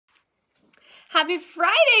Happy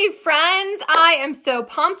Friday, friends. I am so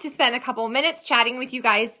pumped to spend a couple minutes chatting with you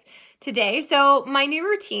guys today. So my new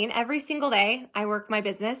routine, every single day, I work my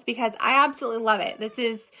business because I absolutely love it. This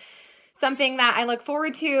is something that I look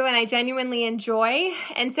forward to and I genuinely enjoy.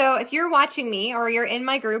 And so if you're watching me or you're in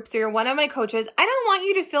my groups or you're one of my coaches, I don't want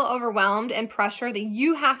you to feel overwhelmed and pressure that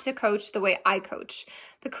you have to coach the way I coach.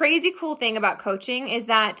 The crazy cool thing about coaching is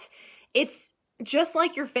that it's just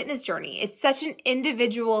like your fitness journey. It's such an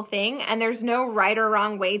individual thing and there's no right or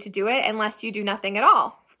wrong way to do it unless you do nothing at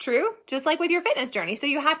all. True? Just like with your fitness journey. So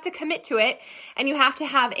you have to commit to it and you have to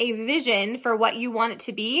have a vision for what you want it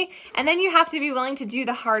to be. And then you have to be willing to do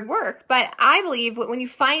the hard work. But I believe when you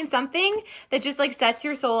find something that just like sets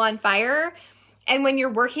your soul on fire, and when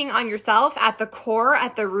you're working on yourself at the core,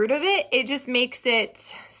 at the root of it, it just makes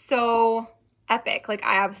it so epic. Like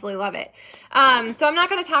I absolutely love it. So I'm not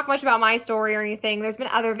going to talk much about my story or anything. There's been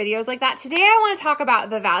other videos like that. Today I want to talk about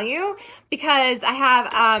the value because I have,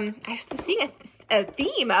 I've been seeing a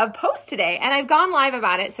theme of posts today and I've gone live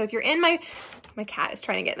about it. So if you're in my cat is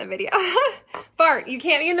trying to get in the video. Fart, you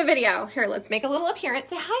can't be in the video. Here, let's make a little appearance.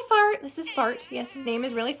 Say hi, Fart. This is Fart. Yes, his name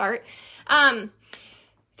is really Fart.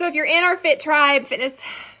 So if you're in our Fit Tribe,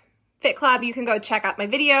 Fit Club, you can go check out my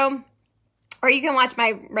video. Or you can watch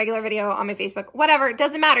my regular video on my Facebook, whatever, it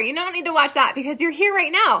doesn't matter. You don't need to watch that because you're here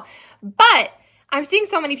right now. But I'm seeing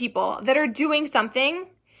so many people that are doing something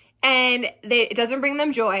and it doesn't bring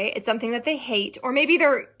them joy. It's something that they hate. Or maybe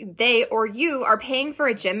they or you are paying for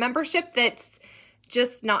a gym membership that's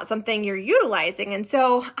just not something you're utilizing. And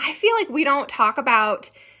so I feel like we don't talk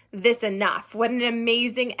about this enough. What an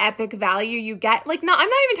amazing epic value you get. Like, no, I'm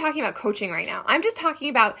not even talking about coaching right now. I'm just talking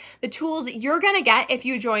about the tools you're going to get if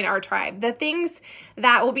you join our tribe, the things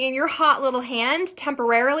that will be in your hot little hand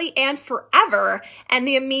temporarily and forever, and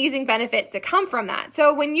the amazing benefits that come from that.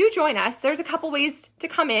 So when you join us, there's a couple ways to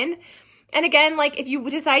come in. And again, like if you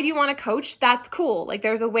decide you want to coach, that's cool. Like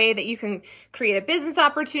there's a way that you can create a business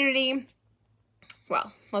opportunity.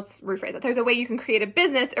 Well, let's rephrase it. There's a way you can create a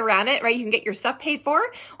business around it, right? You can get your stuff paid for,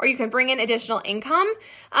 or you can bring in additional income,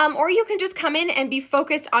 or you can just come in and be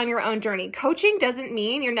focused on your own journey. Coaching doesn't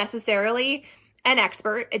mean you're necessarily an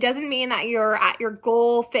expert. It doesn't mean that you're at your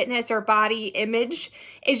goal, fitness, or body image.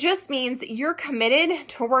 It just means you're committed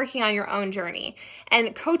to working on your own journey.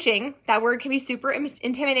 And coaching, that word can be super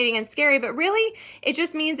intimidating and scary, but really it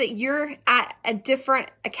just means that you're at a different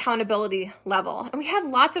accountability level. And we have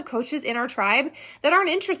lots of coaches in our tribe that aren't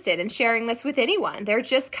interested in sharing this with anyone. They're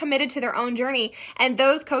just committed to their own journey. And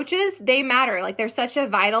those coaches, they matter. Like they're such a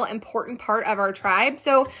vital, important part of our tribe.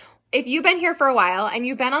 So if you've been here for a while and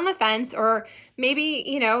you've been on the fence, or maybe,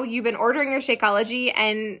 you've been ordering your Shakeology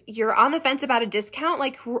and you're on the fence about a discount,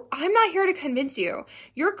 like I'm not here to convince you.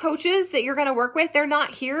 Your coaches that you're going to work with, they're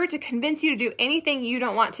not here to convince you to do anything you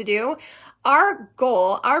don't want to do. Our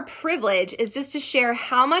goal, our privilege is just to share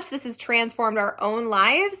how much this has transformed our own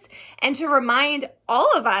lives and to remind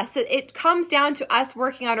all of us that it comes down to us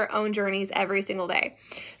working out our own journeys every single day.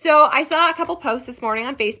 So I saw a couple posts this morning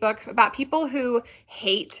on Facebook about people who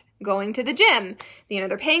hate going to the gym.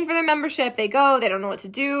 They're paying for their membership, they go, they don't know what to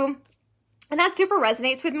do. And that super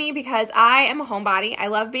resonates with me because I am a homebody. I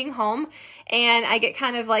love being home and I get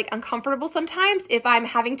kind of like uncomfortable sometimes if I'm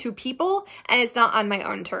having two people and it's not on my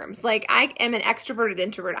own terms. Like I am an extroverted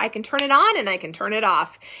introvert. I can turn it on and I can turn it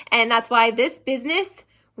off. And that's why this business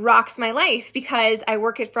rocks my life because I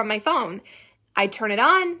work it from my phone. I turn it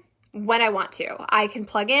on when I want to. I can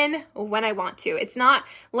plug in when I want to. It's not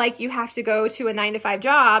like you have to go to a 9-to-5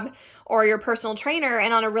 job or your personal trainer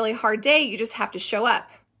and on a really hard day, you just have to show up.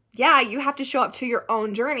 Yeah, you have to show up to your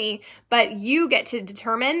own journey, but you get to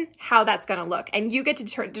determine how that's going to look. And you get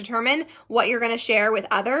to determine what you're going to share with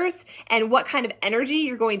others and what kind of energy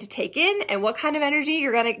you're going to take in and what kind of energy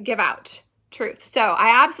you're going to give out. Truth. So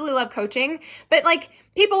I absolutely love coaching, but like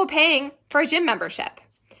people are paying for a gym membership.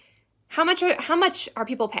 How much are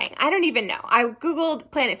people paying? I don't even know. I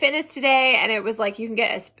Googled Planet Fitness today and it was like you can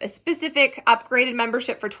get a specific upgraded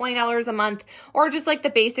membership for $20 a month or just like the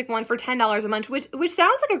basic one for $10 a month, which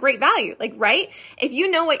sounds like a great value. Like, right? If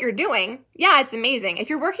you know what you're doing, yeah, it's amazing. If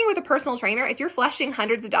you're working with a personal trainer, if you're flushing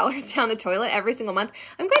hundreds of dollars down the toilet every single month,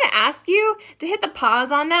 I'm going to ask you to hit the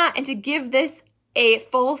pause on that and to give this a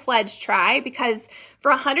full-fledged try because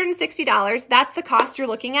for $160, that's the cost you're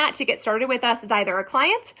looking at to get started with us as either a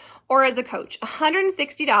client or as a coach.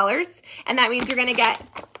 $160, and that means you're going to get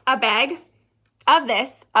a bag of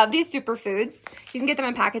these superfoods. You can get them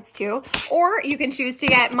in packets too, or you can choose to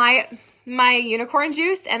get my unicorn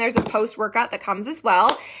juice, and there's a post-workout that comes as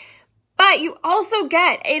well. But you also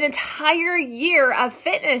get an entire year of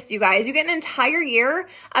fitness, you guys. You get an entire year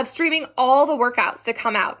of streaming all the workouts that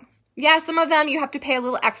come out. Yeah, some of them you have to pay a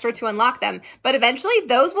little extra to unlock them, but eventually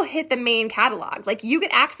those will hit the main catalog. Like you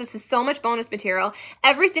get access to so much bonus material.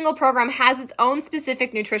 Every single program has its own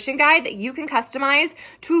specific nutrition guide that you can customize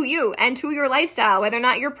to you and to your lifestyle, whether or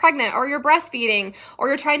not you're pregnant or you're breastfeeding or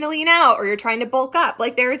you're trying to lean out or you're trying to bulk up.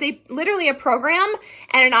 Like there is literally a program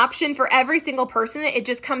and an option for every single person. It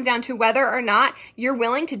just comes down to whether or not you're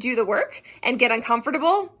willing to do the work and get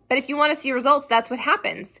uncomfortable. But if you want to see results, that's what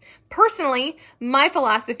happens. Personally, my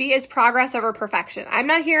philosophy is progress over perfection. I'm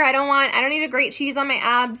not here. I don't need a great cheese on my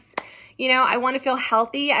abs. I want to feel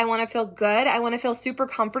healthy. I want to feel good. I want to feel super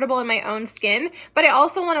comfortable in my own skin, but I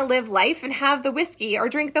also want to live life and have the whiskey or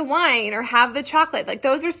drink the wine or have the chocolate. Like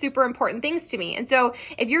those are super important things to me. And so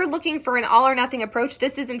if you're looking for an all or nothing approach,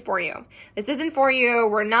 this isn't for you. This isn't for you.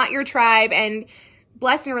 We're not your tribe. And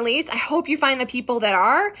bless and release. I hope you find the people that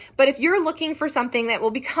are, but if you're looking for something that will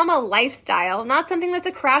become a lifestyle, not something that's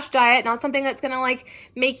a crash diet, not something that's going to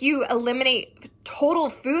make you eliminate total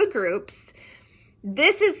food groups,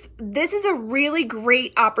 this is a really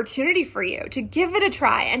great opportunity for you to give it a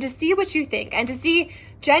try and to see what you think and to see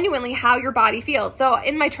genuinely how your body feels. So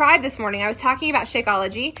in my tribe this morning, I was talking about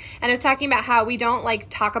Shakeology and I was talking about how we don't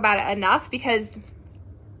talk about it enough because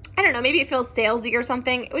I don't know, maybe it feels salesy or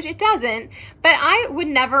something, which it doesn't, but I would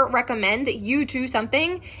never recommend that you do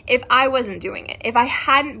something if I wasn't doing it, if I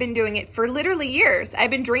hadn't been doing it for literally years.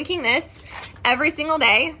 I've been drinking this every single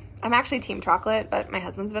day. I'm actually team chocolate, but my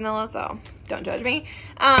husband's vanilla, so don't judge me.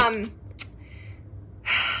 I've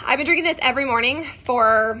been drinking this every morning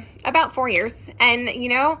for about 4 years, and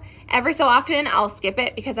every so often I'll skip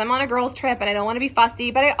it because I'm on a girls trip and I don't want to be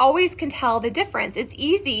fussy, but I always can tell the difference. It's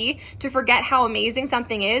easy to forget how amazing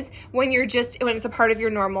something is when it's a part of your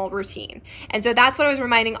normal routine. And so that's what I was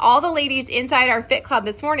reminding all the ladies inside our Fit Club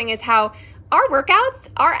this morning is how our workouts,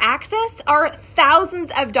 our access are thousands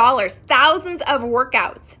of dollars, thousands of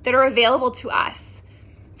workouts that are available to us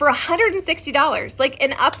for $160, like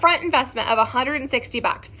an upfront investment of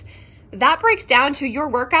 $160. That breaks down to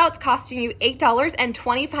your workouts costing you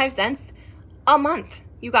 $8.25 a month,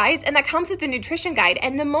 you guys. And that comes with the nutrition guide.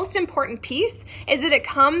 And the most important piece is that it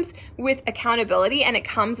comes with accountability and it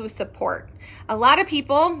comes with support. A lot of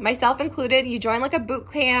people, myself included, you join a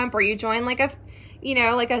boot camp or you join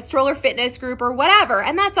a stroller fitness group or whatever.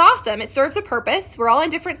 And that's awesome. It serves a purpose. We're all in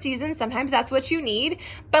different seasons. Sometimes that's what you need.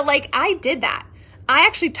 But I did that. I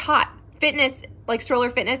actually taught fitness, stroller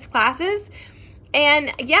fitness classes.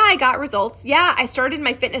 And yeah, I got results. Yeah, I started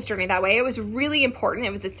my fitness journey that way. It was really important.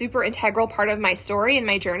 It was a super integral part of my story and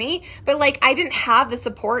my journey. But I didn't have the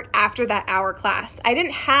support after that hour class. I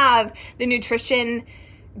didn't have the nutrition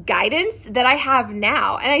guidance that I have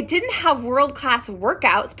now. And I didn't have world-class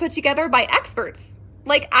workouts put together by experts.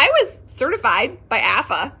 I was certified by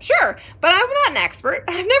AFA, sure, but I'm not an expert.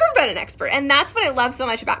 I've never been an expert. And that's what I love so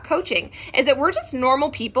much about coaching is that we're just normal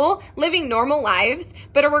people living normal lives,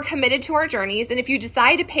 but we're committed to our journeys. And if you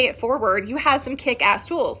decide to pay it forward, you have some kick-ass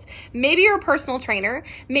tools. Maybe you're a personal trainer.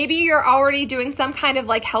 Maybe you're already doing some kind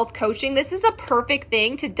of health coaching. This is a perfect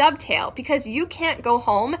thing to dovetail because you can't go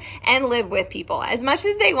home and live with people as much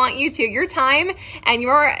as they want you to. Your time and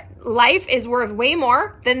your life is worth way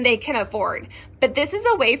more than they can afford. But this is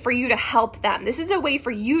a way for you to help them. This is a way for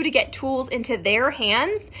you to get tools into their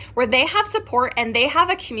hands where they have support and they have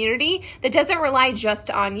a community that doesn't rely just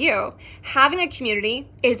on you. Having a community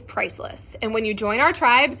is priceless. And when you join our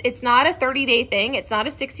tribes, it's not a 30-day thing. It's not a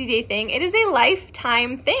 60-day thing. It is a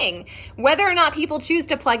lifetime thing. Whether or not people choose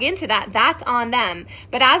to plug into that, that's on them.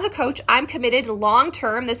 But as a coach, I'm committed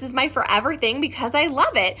long-term. This is my forever thing because I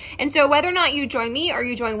love it. And so whether or not you join me or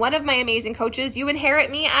you join one of my amazing coaches, you inherit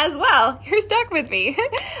me as well. You're stuck with me.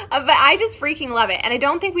 But I just freaking love it. And I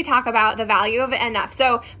don't think we talk about the value of it enough.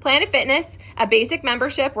 So Planet Fitness, a basic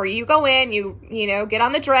membership where you go in, you get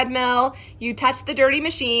on the treadmill, you touch the dirty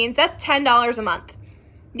machines. That's $10 a month.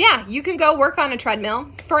 Yeah, you can go work on a treadmill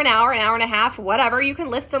for an hour and a half, whatever. You can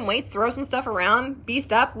lift some weights, throw some stuff around,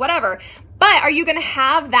 beast up, whatever. But are you going to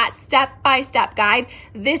have that step-by-step guide?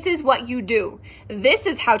 This is what you do. This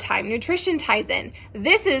is how Time Nutrition ties in.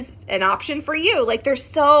 This is an option for you. There's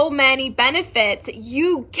so many benefits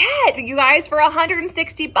you get, you guys, for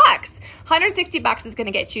 $160. $160 is going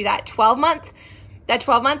to get you that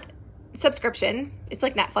 12-month subscription. It's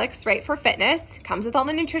like Netflix, right? For fitness. Comes with all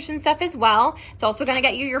the nutrition stuff as well. It's also going to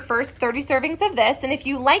get you your first 30 servings of this. And if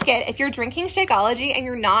you like it, if you're drinking Shakeology and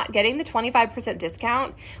you're not getting the 25%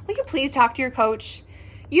 discount, will you please talk to your coach?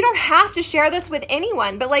 You don't have to share this with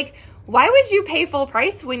anyone, but why would you pay full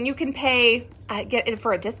price when you can get it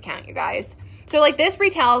for a discount, you guys? So this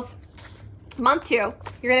retails Month 2,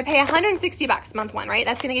 you're going to pay $160 month 1, right?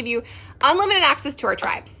 That's going to give you unlimited access to our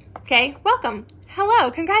tribes. Okay, welcome.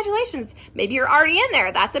 Hello, congratulations. Maybe you're already in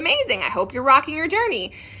there. That's amazing. I hope you're rocking your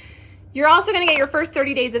journey. You're also going to get your first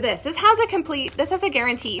 30 days of this. This has a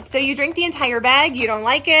guarantee. So you drink the entire bag, you don't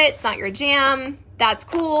like it, it's not your jam, that's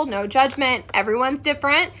cool, no judgment. Everyone's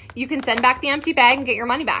different. You can send back the empty bag and get your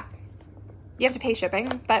money back. You have to pay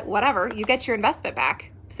shipping, but whatever, you get your investment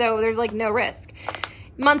back. So there's like no risk.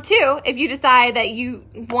 Month 2, if you decide that you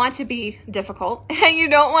want to be difficult and you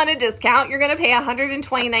don't want a discount, you're going to pay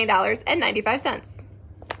 $129.95.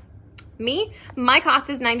 Me, my cost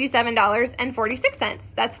is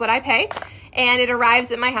 $97.46. That's what I pay. And it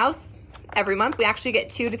arrives at my house every month. We actually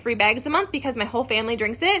get 2 to 3 bags a month because my whole family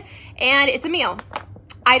drinks it. And it's a meal.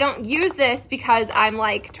 I don't use this because I'm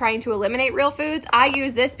like trying to eliminate real foods. I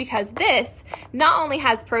use this because this not only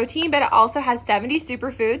has protein, but it also has 70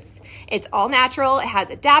 superfoods. It's all natural. It has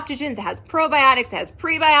adaptogens. It has probiotics. It has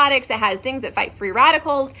prebiotics. It has things that fight free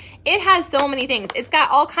radicals. It has so many things. It's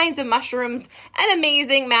got all kinds of mushrooms and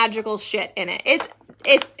amazing magical shit in it.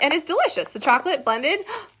 It's delicious. The chocolate blended, it's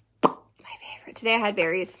my favorite. Today I had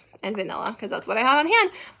berries and vanilla because that's what I had on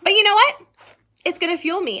hand. But you know what? It's going to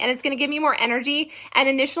fuel me and it's going to give me more energy. And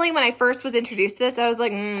initially when I first was introduced to this, I was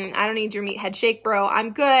like, I don't need your meathead shake, bro.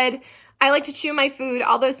 I'm good. I like to chew my food.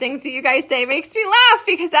 All those things that you guys say makes me laugh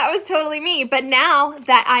because that was totally me. But now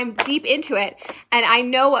that I'm deep into it and I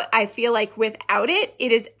know what I feel like without it,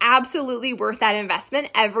 it is absolutely worth that investment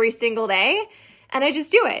every single day. And I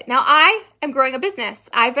just do it. Now I am growing a business.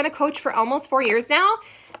 I've been a coach for almost 4 years now.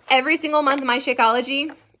 Every single month my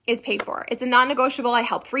Shakeology is paid for. It's a non-negotiable. I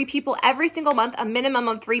help 3 people every single month, a minimum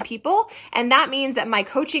of 3 people. And that means that my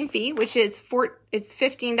coaching fee, which is it's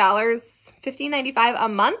 $15.95 a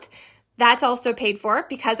month, that's also paid for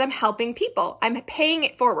because I'm helping people. I'm paying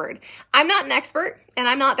it forward. I'm not an expert and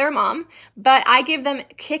I'm not their mom, but I give them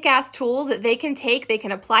kick-ass tools that they can take, they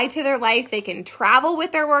can apply to their life, they can travel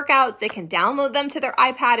with their workouts, they can download them to their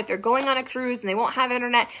iPad if they're going on a cruise and they won't have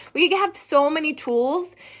internet. We have so many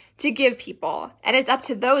tools to give people. And it's up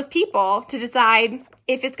to those people to decide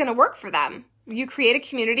if it's going to work for them. You create a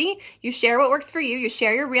community, you share what works for you, you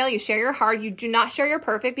share your real, you share your hard, you do not share your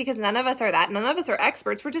perfect because none of us are that. None of us are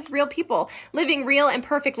experts. We're just real people living real and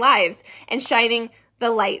perfect lives and shining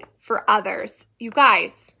the light for others. You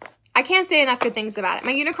guys, I can't say enough good things about it.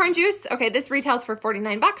 My unicorn juice, okay, this retails for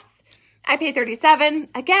 $49. I pay $37,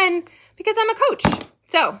 again, because I'm a coach.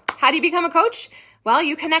 So how do you become a coach? Well,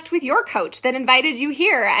 you connect with your coach that invited you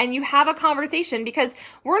here and you have a conversation because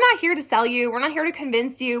we're not here to sell you. We're not here to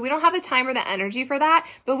convince you. We don't have the time or the energy for that,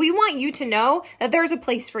 but we want you to know that there's a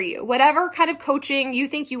place for you. Whatever kind of coaching you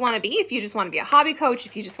think you want to be, if you just want to be a hobby coach,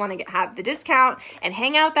 if you just want to have the discount and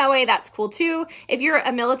hang out that way, that's cool too. If you're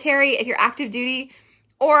a military, if you're active duty,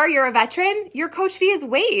 or you're a veteran, your coach fee is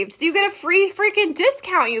waived. So you get a free freaking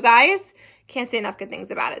discount, you guys. Can't say enough good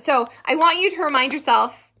things about it. So I want you to remind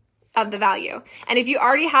yourself of the value. And if you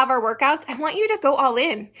already have our workouts, I want you to go all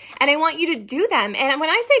in and I want you to do them. And when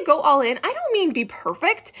I say go all in, I don't mean be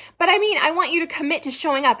perfect, but I mean, I want you to commit to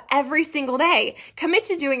showing up every single day, commit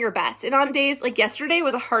to doing your best. And on days like yesterday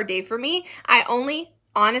was a hard day for me. I only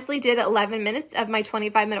honestly did 11 minutes of my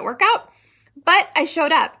 25-minute workout. But I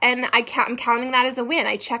showed up and I'm counting that as a win.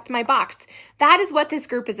 I checked my box. That is what this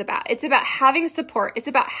group is about. It's about having support. It's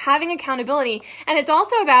about having accountability. And it's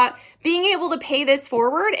also about being able to pay this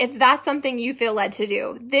forward if that's something you feel led to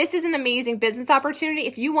do. This is an amazing business opportunity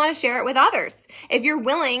if you want to share it with others. If you're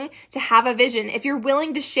willing to have a vision, if you're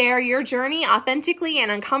willing to share your journey authentically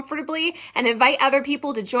and uncomfortably and invite other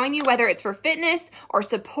people to join you, whether it's for fitness or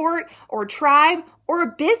support or tribe or a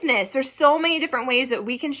business. There's so many different ways that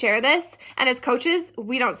we can share this. And as coaches,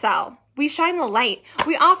 we don't sell. We shine the light.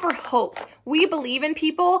 We offer hope. We believe in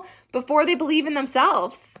people before they believe in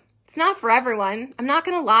themselves. It's not for everyone. I'm not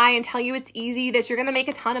going to lie and tell you it's easy, that you're going to make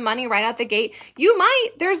a ton of money right out the gate. You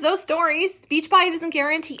might. There's those stories. Beachbody doesn't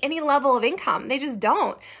guarantee any level of income. They just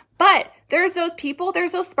don't. But there's those people,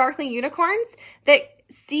 there's those sparkling unicorns that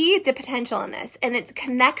see the potential in this and it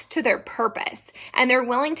connects to their purpose and they're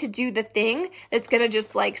willing to do the thing that's going to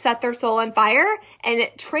just like set their soul on fire and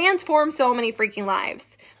it transforms so many freaking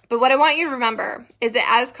lives. But what I want you to remember is that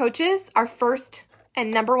as coaches, our first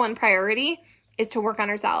and number one priority is to work on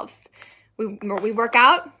ourselves. We work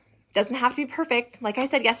out. Doesn't have to be perfect. Like I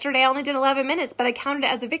said yesterday, I only did 11 minutes, but I counted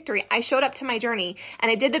it as a victory. I showed up to my journey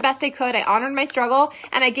and I did the best I could. I honored my struggle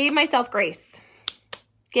and I gave myself grace.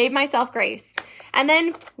 And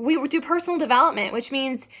then we do personal development, which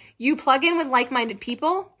means you plug in with like-minded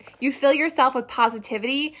people, you fill yourself with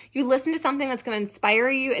positivity, you listen to something that's going to inspire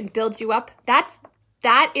you and build you up. That's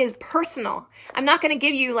That is personal. I'm not going to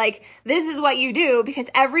give you like, this is what you do, because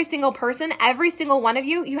every single person, every single one of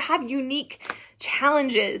you, you have unique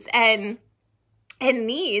challenges and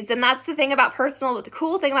needs. And that's the thing about the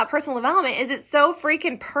cool thing about personal development is it's so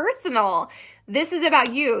freaking personal. This is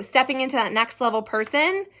about you stepping into that next level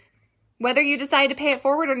person, whether you decide to pay it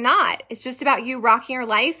forward or not. It's just about you rocking your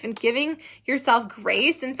life and giving yourself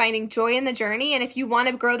grace and finding joy in the journey. And if you want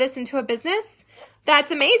to grow this into a business,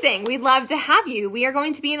 that's amazing. We'd love to have you. We are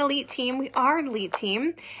going to be an elite team. We are an elite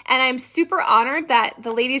team. And I'm super honored that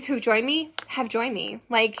the ladies who've joined me have joined me.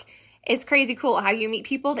 Like, it's crazy cool how you meet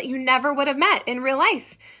people that you never would have met in real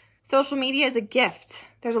life. Social media is a gift.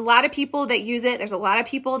 There's a lot of people that use it. There's a lot of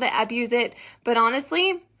people that abuse it. But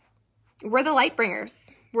honestly, we're the light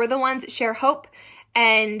bringers. We're the ones that share hope,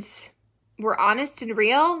 and we're honest and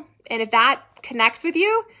real. And if that connects with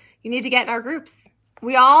you, you need to get in our groups.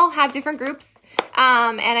 We all have different groups.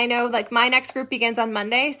 And I know like my next group begins on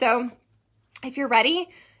Monday. So if you're ready,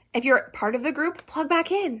 if you're part of the group, plug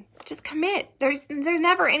back in. Just commit. There's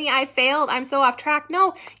never any I failed, I'm so off track.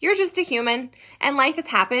 No, you're just a human and life has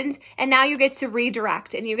happened, and now you get to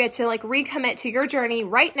redirect and you get to like recommit to your journey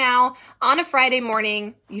right now on a Friday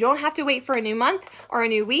morning. You don't have to wait for a new month or a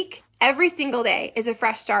new week. Every single day is a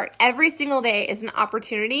fresh start. Every single day is an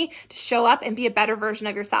opportunity to show up and be a better version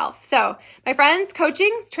of yourself. So, my friends,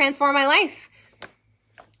 coaching transformed my life.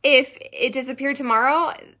 If it disappeared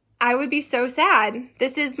tomorrow, I would be so sad.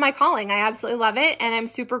 This is my calling. I absolutely love it. And I'm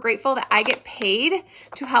super grateful that I get paid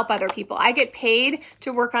to help other people. I get paid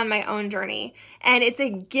to work on my own journey. And it's a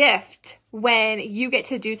gift when you get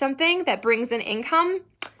to do something that brings an income.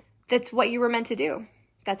 That's what you were meant to do.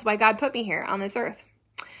 That's why God put me here on this earth.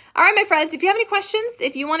 All right, my friends, if you have any questions,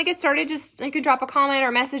 if you want to get started, just you can drop a comment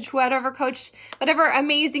or message whatever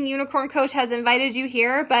amazing unicorn coach has invited you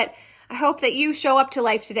here. But I hope that you show up to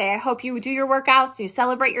life today. I hope you do your workouts, you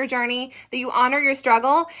celebrate your journey, that you honor your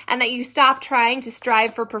struggle, and that you stop trying to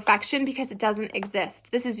strive for perfection because it doesn't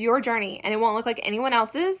exist. This is your journey, and it won't look like anyone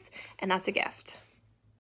else's, and that's a gift.